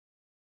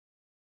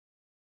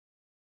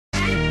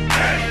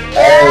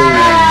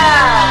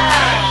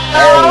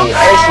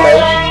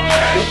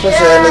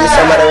pussy ass niggas,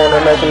 somebody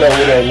wanna make up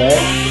with that, man.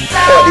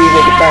 Fuck these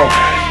niggas think.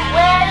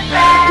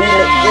 These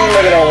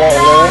niggas don't want,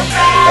 man.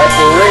 That's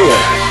for real.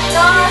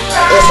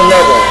 It's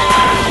another one.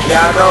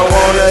 Y'all don't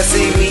wanna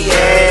see me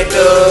act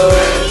up.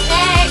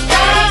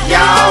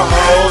 Y'all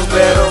hoes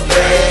better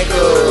back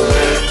up.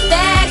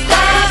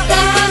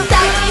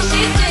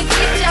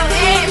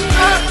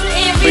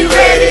 Be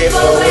ready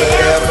for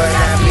whatever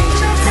happens.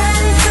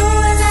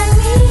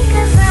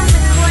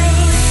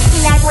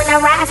 Like when I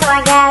ride, so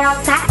I got on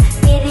top.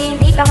 Get in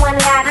deep, I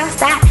wanna ride, don't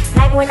stop.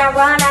 Like when I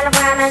run all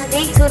around on the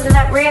dick, to the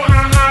left, real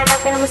high,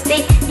 up in my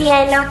stick. He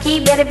ain't no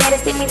key, better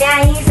sit me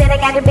down. He said I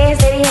got the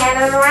best that he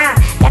had on around.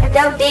 Got the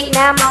dope dick,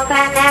 now I'm on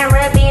cloud 9.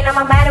 Rub in on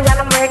my body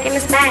while I'm working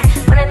the spine.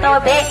 When I throw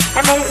it back,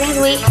 I made it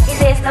this week. He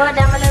said slow it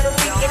down, my little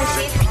freak in the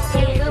shit.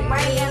 Take a good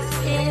brain, yes.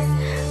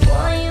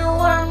 Boy, you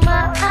want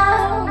my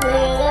own.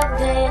 I've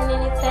done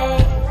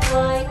anything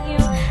for you.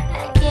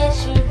 I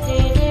guess you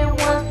did it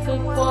once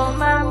before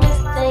my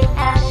mistake.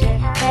 I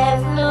should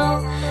have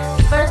known.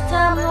 First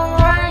time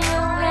around, you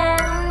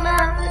had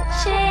another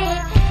chick.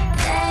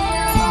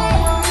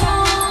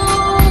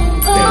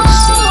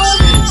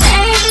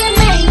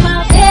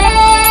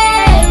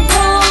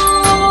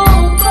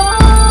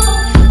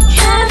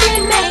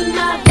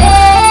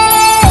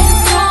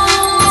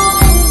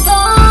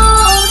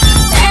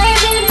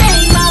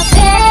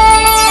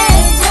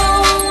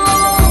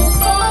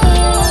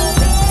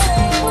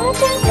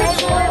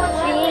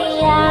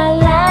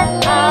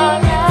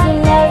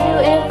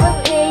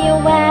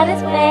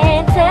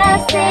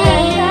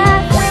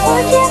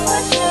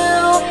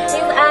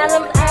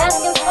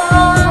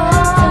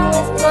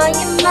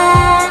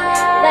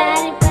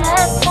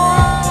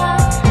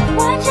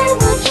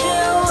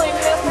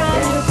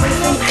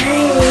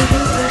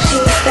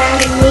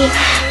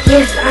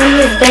 Yes, I'm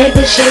his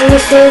baby, she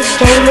says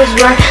game is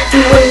right.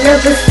 You will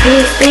never see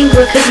a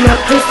single cause my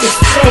pussy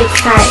stay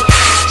tight.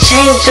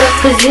 Change your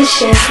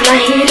position, my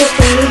hitter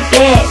from the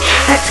back.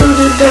 I told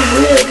him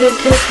real good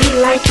cause he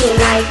like it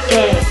like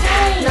that.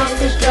 No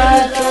such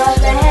drugs, all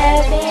the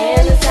happy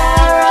and the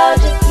sorrow.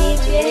 Just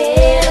keep your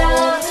head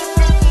up.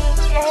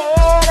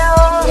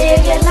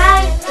 Live your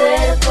life to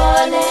the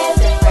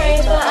fullest and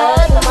pray for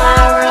us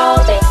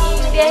tomorrow. But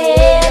keep your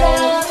head up.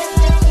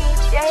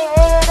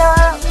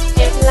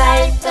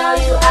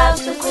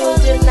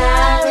 Obstacles you're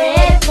not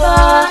ready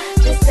for.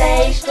 Just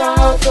stay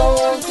strong, so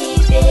won't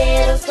keep your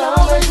head up so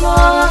much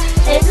more.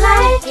 If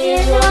life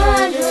gives you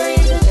 100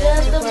 reasons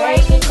just to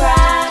break and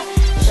cry,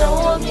 show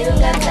up you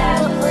got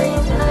 1,000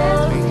 reasons to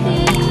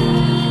repeat.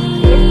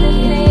 It's the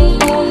same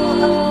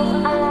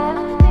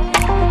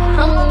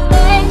I'ma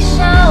make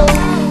sure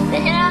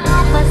that I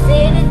hold my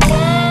city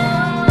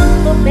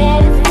down. The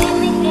baddest in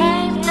the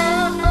game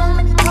now on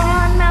the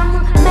corner. I'ma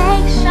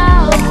make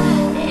sure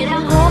that I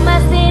hold my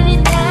city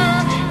down.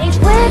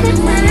 Whether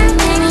money,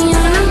 money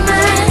on our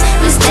mind,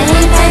 we stay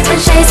paper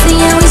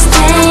chasing and we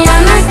stay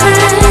on our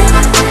grind.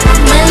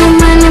 Money,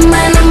 money,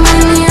 money,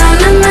 money on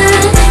our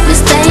mind, we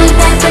stay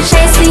paper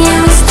chasing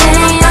and we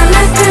stay on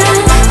our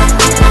grind.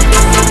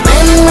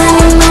 Money,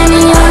 money,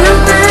 money on our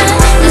mind,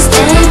 we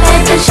stay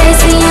paper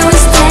chasing and we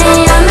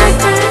stay on our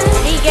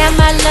grind. He got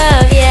my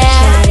love, yeah.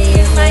 Shawty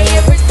is my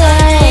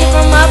everything.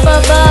 From up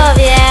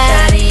above,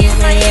 yeah. Shawty is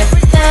my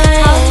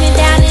everything. Hold me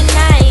down at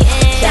night,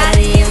 and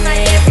Shawty is my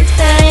everything.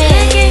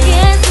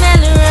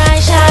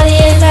 Shawty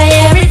is my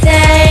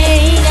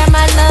everything. He got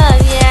my love,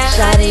 yeah.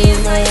 Shawty is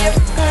my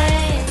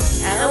everything.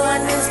 I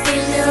wanna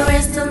spend the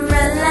rest of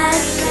my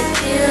life with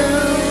you.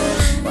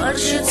 Want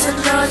you to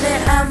know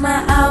that I'ma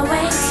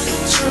always be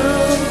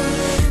true.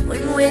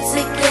 When we're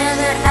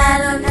together, I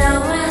don't know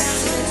what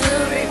to do.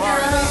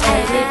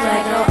 Baby,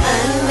 boy, go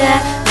under.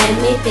 Let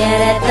me feel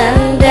that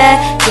thunder.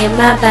 Get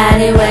my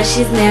body where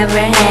she's never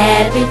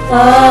had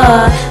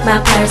before. My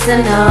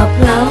personal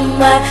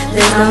plumber.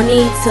 There's no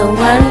need to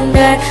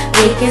wonder.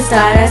 We can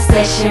start our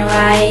session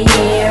right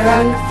here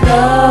on the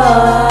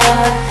floor.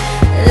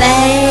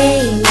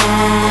 Late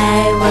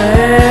night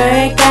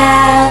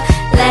workout.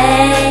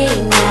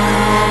 Late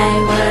night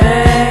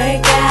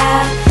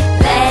workout.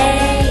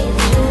 Late night.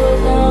 You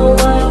gon'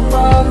 work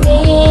for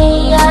me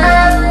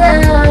alone.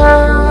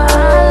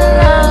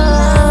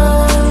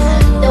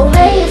 The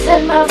way you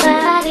set my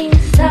body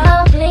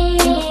softly.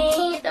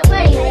 The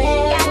way you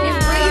got me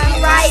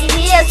breathing right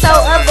here, so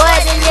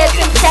avoiding your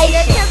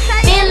temptation.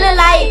 Feeling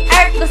like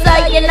Earth, so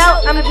you know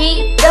I'm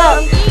geeked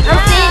up. I'm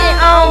sitting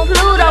on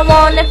Pluto,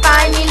 wanna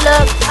find me,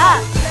 look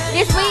up.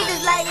 This weed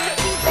is like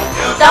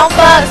don't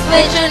fuck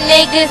with you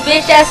niggas,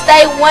 bitch, I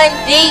stay one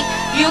deep.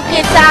 You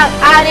can talk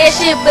all that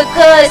shit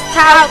because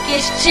talk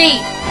is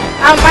cheap.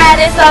 I'm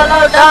riding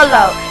solo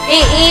dolo.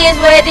 It is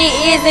what it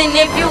is, and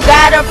if you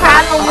got a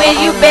problem with it,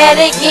 you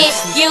better get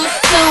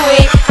used to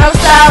it. I'm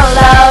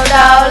solo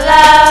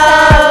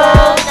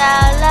dolo.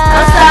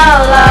 I'm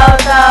solo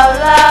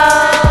dolo.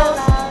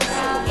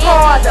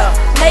 Harder,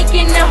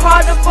 making it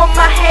harder for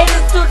my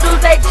haters to do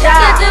their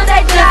job. Just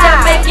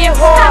make it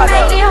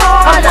harder.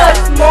 I'm much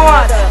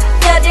smarter.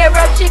 Tell that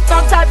rap chick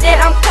on top that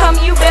I'm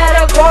coming, you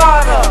better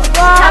guard her.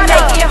 I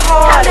make it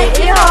harder,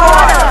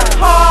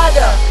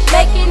 harder.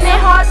 making it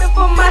harder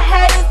for my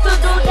haters to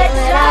do that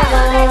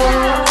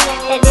job.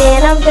 And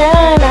then I'm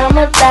done, I'm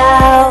a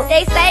dog.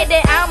 They say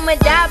that I'm a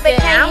dog, but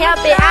can't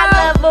help it, I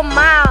love them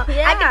all.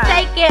 I can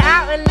take it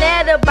out and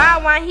let her buy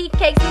while he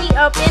cakes me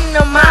up in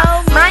the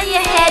mouth.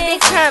 Maya had it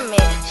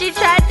coming, she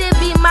tried to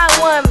be my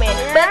woman,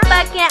 but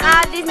fucking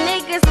all these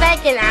niggas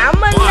thinking I'm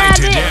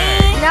another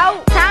end.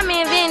 No, time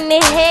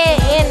invented head,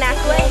 and I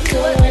swear to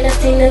it. When I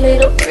seen a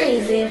little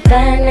breezy,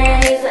 fine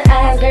eyes,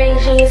 eyes green,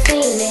 you ain't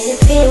seen it. His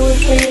skin was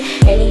clean,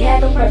 and he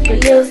had them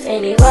purple lips,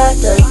 and he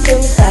walked up to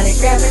me, started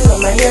grabbing on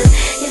my hips.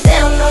 He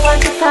said, I'm no one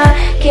to find,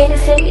 can you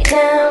sit me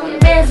down?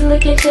 Man's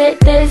looking shit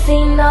that is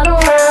seen all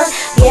around.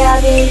 Yeah,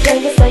 I been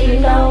drinking, so you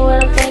know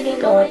what I'm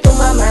thinking, going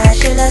through my mind.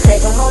 Should I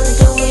take him home and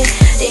do it?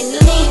 Then the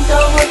leaves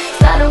over,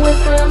 started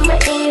whispering my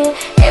ear.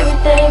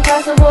 Everything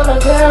possible, a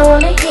girl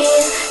wanna hear.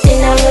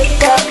 Then I looked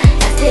up,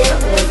 I said,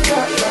 what's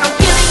up? I'm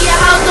killing your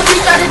house, so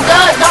please start a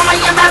dug. Don't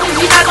mind your mouth,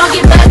 we not gon'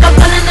 get back. I'm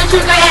pulling the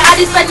trigger, and all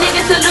these fat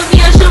niggas salute me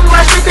and shoot me.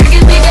 Watch the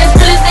crickets, niggas,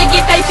 as they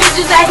get fake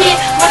pictures I hit.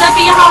 Run up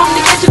in your home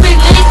to get your big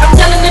lick. I'm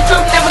telling the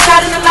truth, never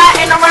caught in a lie.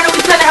 And I'm running,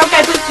 we telling,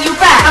 okay, pussy, you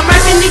fine. I'm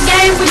rapping the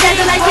game, we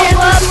acting like that.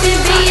 Up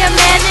and be a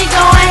man, they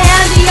go and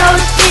handle your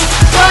shit.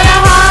 For the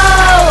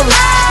hoes,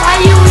 why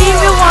you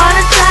even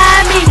wanna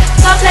try me?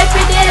 Go play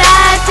for that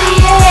eye to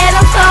your head,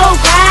 I'm so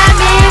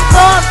grimy.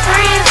 For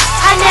friends,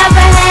 I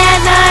never had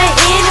none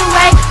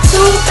anyway.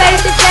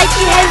 Two-faced and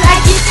shaky hands, I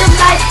get them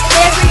like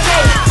every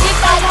day. If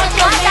I want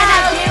your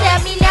man, tell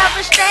me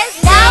never stress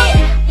no.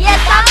 Yes,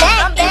 I'm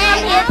back, and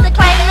I'm here to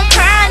claim the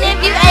crown. If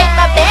you ain't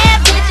my bad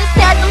bitch, just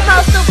tell them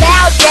hoes to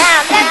bow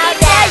down. Let me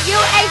tell you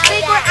a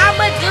secret,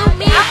 I'ma do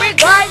me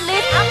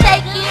regardless. I'm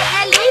taking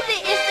and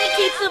leaving, it's the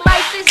key to my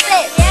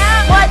success.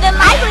 More than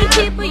likely,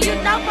 people you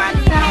know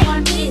probably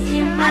Someone get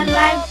in my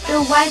life,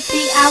 the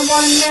wifey I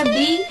wanna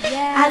be.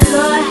 I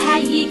love how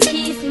you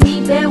kiss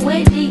me, but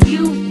what do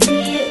you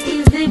feel?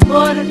 Is it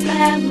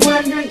butterflies?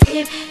 Wondering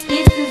if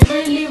this is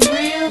really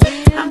real.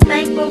 I'm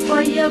thankful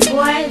for your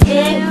boy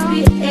that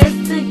we is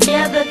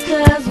together,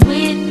 cause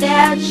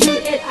without you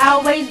it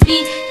always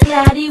be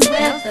cloudy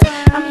weather.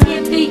 I'm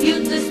here for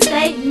you to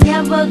stay,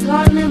 never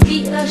gonna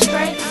be a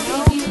straight.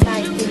 You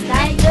like it,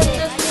 like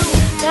it.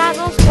 got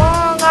him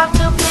sprung off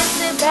the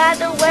piston by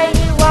the way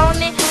he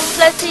want it.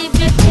 Plus he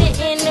be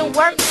sitting and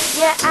work,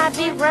 yeah I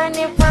be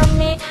running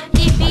from it.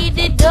 He beat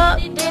it up,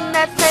 then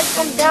I take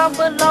him down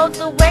below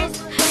the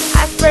waist.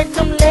 I spread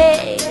them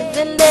legs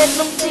and let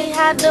them see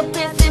how the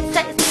pussy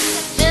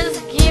tastes.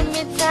 Just give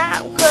me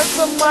time, cause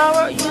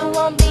tomorrow you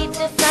won't be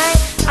the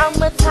same.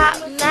 I'm a top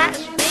notch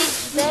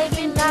bitch,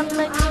 baby, not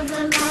looking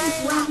the line.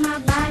 While my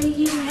body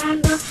you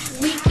handle,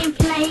 we can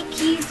play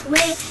keys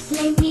wet.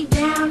 Lay me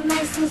down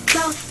nice and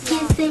slow,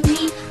 kissing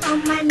me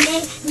on my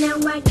neck. Now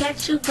I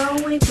got you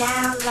going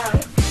down low.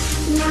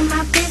 Now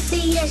my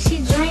pussy, yeah, she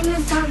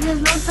draining, so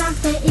there's no time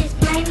to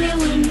explain it.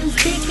 When you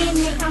sticking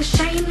it, I'm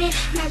straining,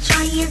 not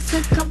trying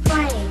to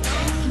complain.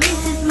 This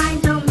is my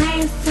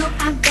domain, so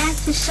I got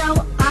to show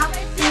off.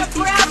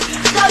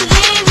 So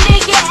leave,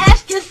 nigga,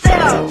 ask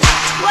yourself,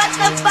 what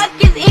the fuck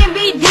is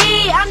MBD?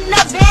 I'm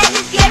the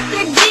baddest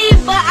yesterday,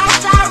 but I'm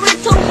sorry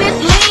to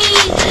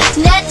mislead.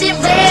 Nothing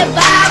red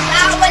vibes,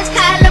 always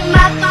calling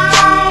my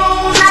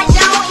phone. I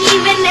don't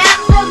even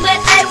answer, but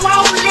they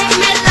won't leave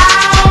me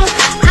alone.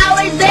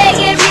 Always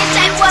begging me,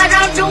 say what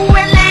I'm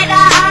doing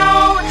later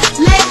on.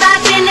 Lay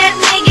back in that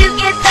niggas,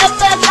 get the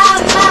fuck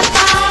off my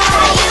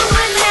phone. You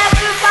will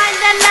never find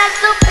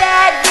another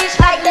bad bitch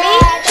like me.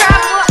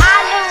 Travel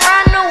all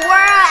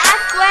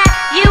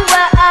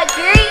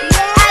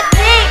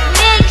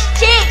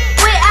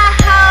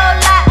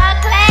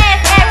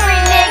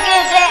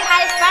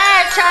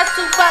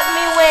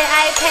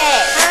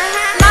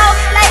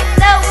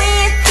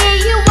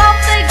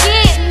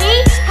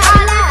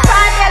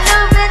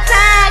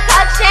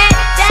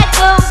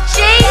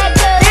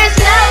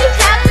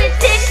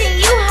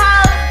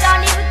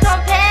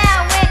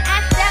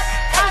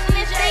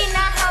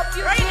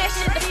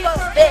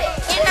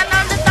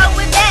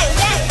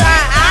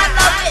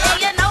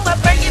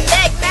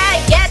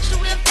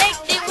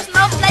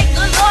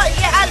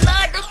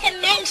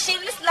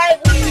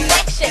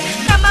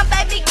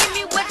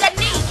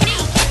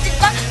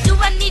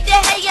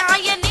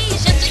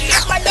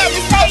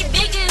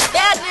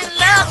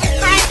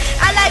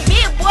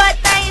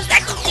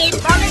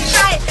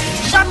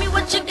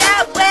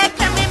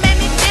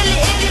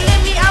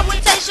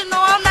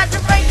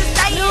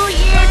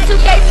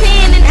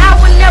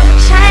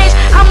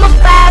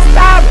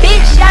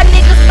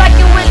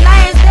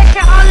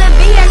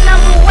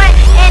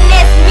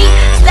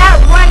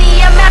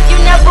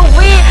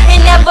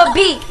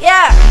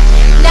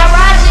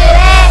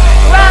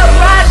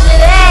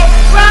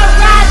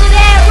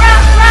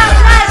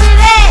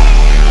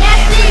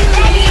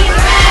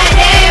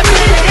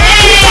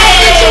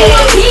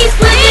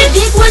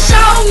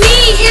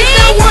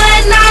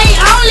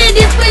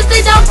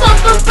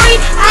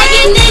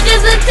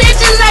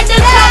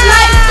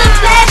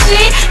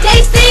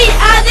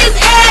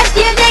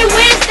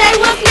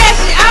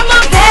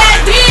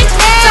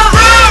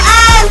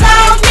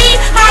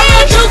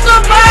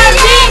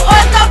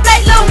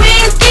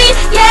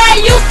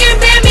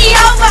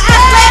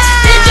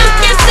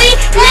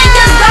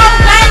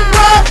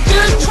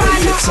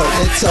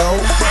that toe,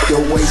 the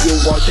way you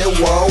walk that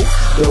walk,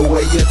 the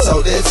way you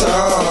talk that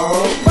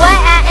talk. Boy,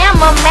 I am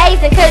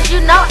amazing, cause you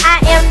know I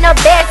am the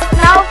best.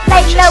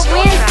 Snowflake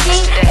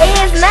Lewinsky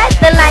is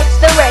nothing like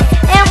the rest.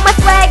 And my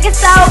swag is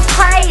so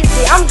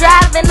crazy, I'm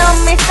driving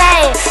them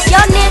insane.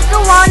 Your nigga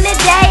wanna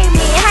date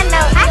me, I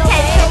know I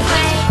can't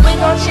complain. We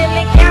gon' chill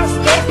and count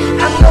steps,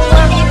 I'm the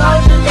one who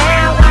holds you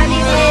down while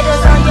these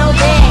haters on your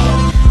back.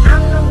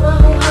 I'm the one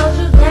who holds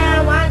you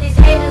down while these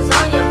haters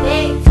on your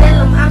back. Tell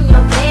them I'm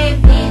your bad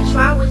bitch,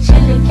 while we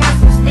chill and count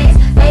some stacks.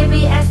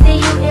 Baby, I see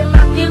you in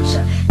my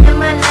future, in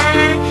my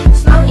line.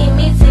 Snow and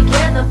me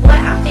together, boy,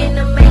 I'm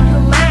finna make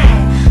you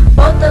mine.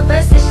 Both of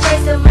us is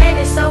chasing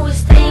money, so we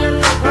stay on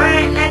the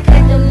grind. I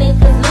cut them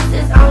niggas loose,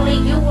 it's only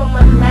you on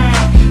my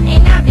mind.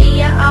 And I be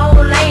your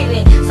old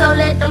lady, so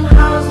let them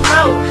hoes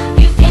know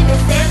you finna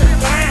settle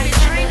down.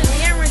 Trainer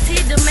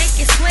guaranteed to make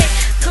it sweat.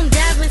 Come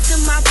dive into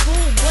my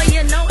pool, boy,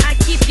 you know I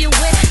keep you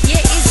wet.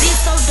 Yeah, it's deep,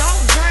 so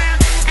don't drown.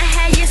 I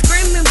had you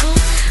screaming, boo.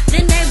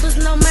 The neighbors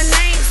know my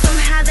name,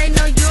 somehow they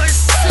know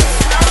yours too.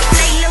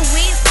 Snowflake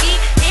Lewinsky,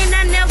 and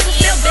I never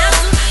feel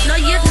better. No,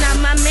 you're not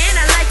my man,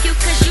 I like you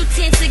cause you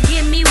tend to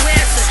give me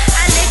wetter.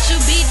 I let you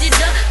beat it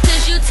up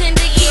cause you tend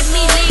to keep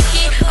me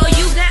leaking. Oh,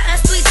 you got a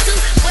sweet tooth,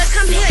 but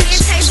come here and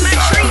taste my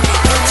treatment.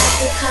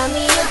 They call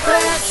me a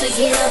bird to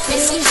get up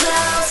in these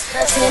clouds.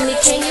 Tell me,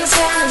 can you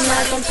count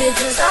my some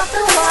pictures off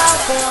the wall?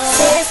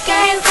 Say it's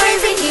game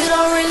crazy, you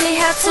don't really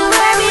have to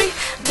worry.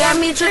 Got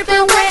me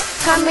dripping wet,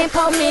 come and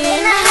pull me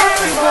in a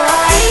hurry, boy.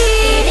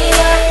 Beat it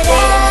up,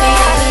 boy.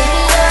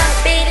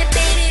 Beat it up, beat it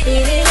up,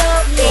 beat it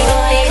up, beat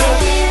it up,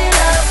 beat it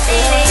up,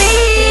 beat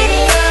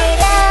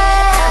it up.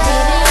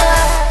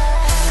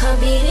 Come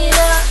beat it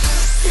up,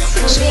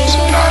 come beat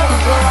it up,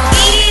 boy.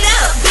 Beat it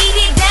up, beat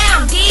it down,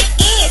 get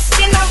in,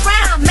 spin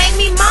around, make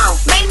me moan,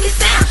 make me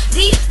sound.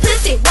 Deep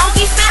pussy won't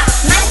be found,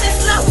 nice and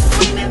slow,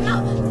 screaming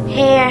low.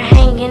 Hair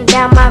hanging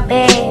down my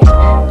back,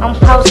 I'm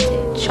posted,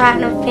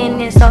 trying to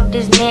finish up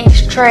this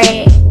next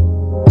track.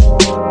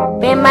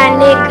 Bet my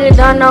nigga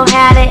don't know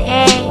how to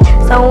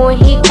act, so when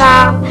he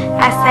call,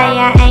 I say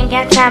I ain't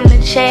got time to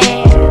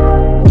chat.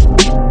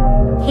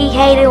 He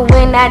hate it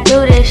when I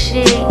do this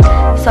shit,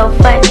 so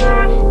fuck it,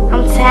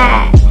 I'm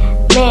tired,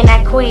 man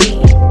I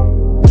quit.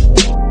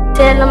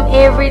 Tell him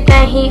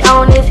everything he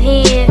on his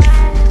head,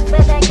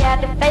 but I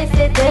gotta face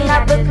it, then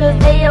not because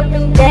they up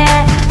and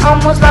down.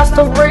 Almost lost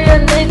a real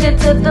nigga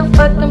to the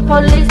fucking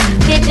police.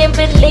 Didn't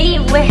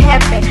believe what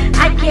happened,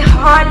 I can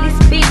hardly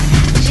speak.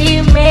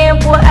 Gee man,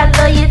 boy, I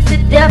love you to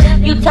death.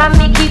 You taught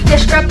me keep that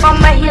strap on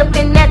my hip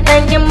and that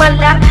thing in my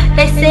lap.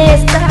 They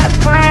said stop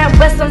crying,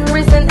 but some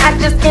reason I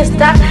just can't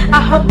stop. I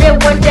hope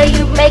that one day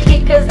you make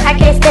it, cause I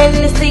can't stand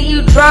to see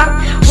you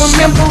drop.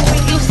 Remember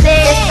when you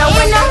said so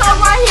in the hole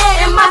right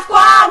here in my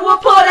squad, we'll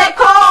pull that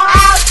car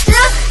out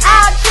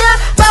here,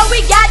 but we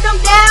got them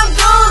damn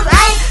dudes.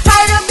 I ain't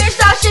paid a bitch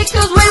all shit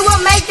cause we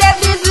will make that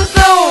business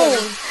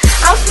soon.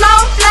 I'm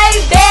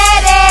Snowflake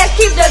badass,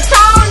 keep the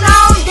tone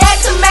on deck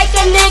to make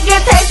a nigga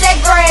taste that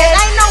grass.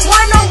 Ain't no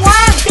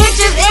one-on-one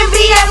bitches,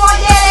 NBA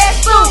want that ass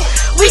too.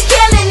 We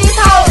killing these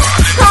hoes,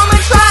 come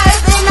and try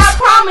us and I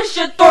promise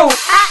you through.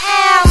 I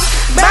am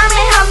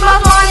Birmingham's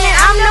most wanted,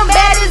 I'm the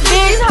baddest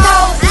bitch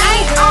hoes. I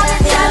ain't on the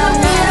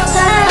television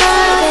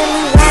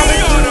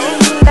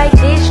like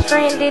this,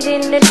 stranded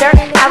in the dirt.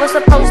 I was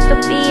supposed to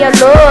be a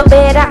little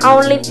bit, I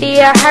only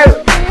feel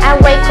hurt. I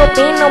wake up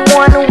in the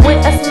morning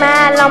with a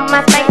smile on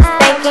my face,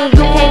 thinking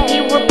you can't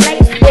get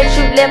replaced, but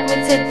you left me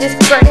to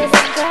disgrace.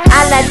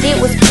 All I did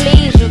was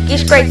please you, get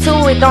straight to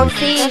it, don't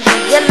tease you.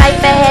 Your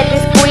life I had to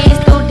squeeze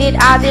through, did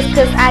all this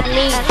cause I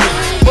need you.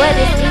 What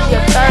is this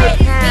your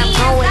third time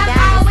going down?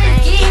 I always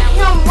get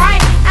him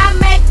right, I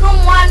make him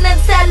wanna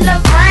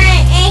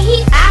celebrate, and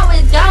he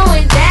always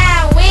going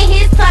down. When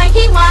his tongue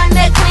he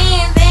wanna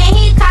cleanse, and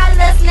he call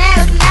us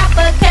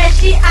snapper cause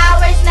she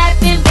always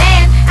snapping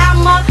bands.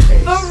 I'm a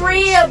for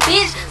real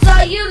bitch,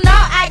 so you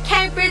know I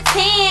can't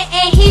pretend.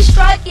 And he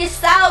struck it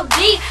so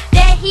deep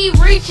that he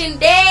reaching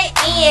dead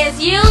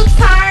ends. You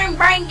turn,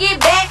 bring it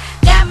back,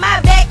 got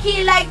my back,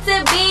 he like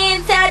to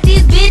bend. Tell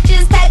these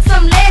bitches take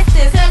some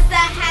lessons, cause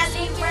I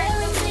highly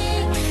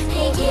recommend.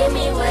 He give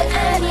me what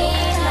I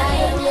need, I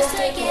am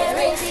Mr.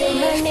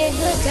 Guarantee. My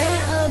nigga got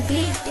a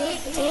big dick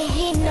and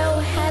he know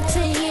how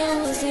to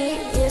use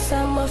it. Yes,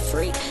 I'm a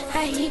freak,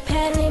 how he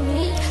patting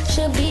me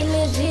should be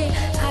legit,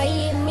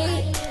 I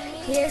admit.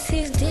 Yes,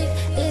 his dick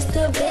is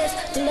the best.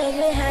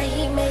 Loving how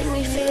he make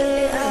me feel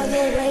it all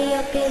the way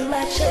up in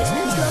my chest.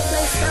 Smoke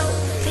like so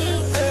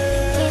deep,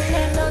 he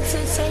had no to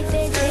take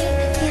that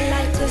dick. He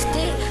like to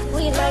stick,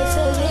 we like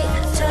to lick.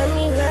 Turn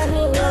me round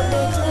and rub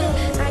the clip.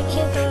 I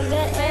can't throw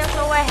that ass,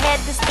 so I had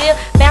to still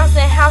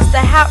bouncing house to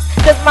house,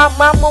 cause my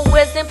mama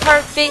wasn't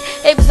perfect.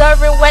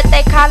 Observing what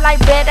they call like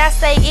bad, I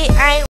say it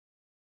ain't